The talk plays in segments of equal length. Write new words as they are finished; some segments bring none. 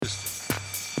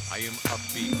am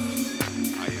upbeat.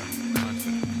 I am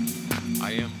confident.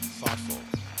 I am thoughtful.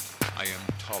 I am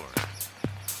tolerant.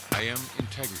 I am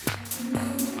integrity.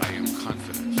 I am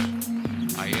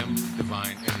confidence. I am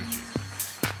divine energy.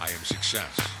 I am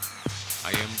success. I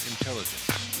am intelligence.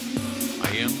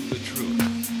 I am the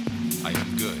truth. I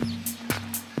am good.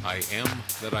 I am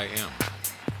that I am.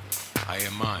 I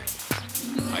am mine.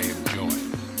 I am joy.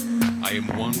 I am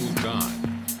one with God.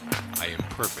 I am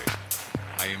perfect.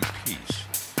 I am peace.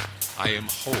 I am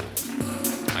whole.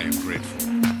 I am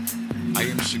grateful. I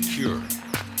am secure.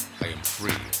 I am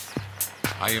free.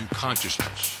 I am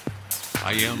consciousness.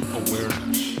 I am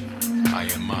awareness. I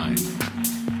am mind.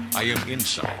 I am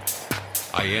insight.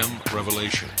 I am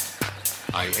revelation.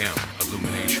 I am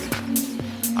illumination.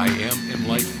 I am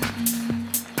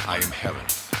enlightenment. I am heaven.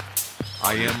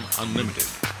 I am unlimited.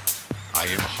 I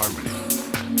am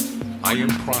harmony. I am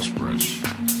prosperous.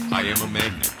 I am a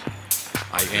magnet.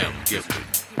 I am gifted.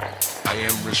 I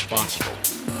am responsible.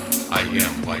 I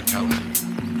am vitality.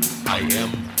 I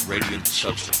am radiant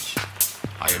substance.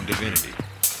 I am divinity.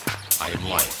 I am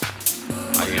life.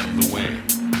 I am the way.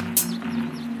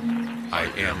 I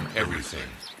am everything.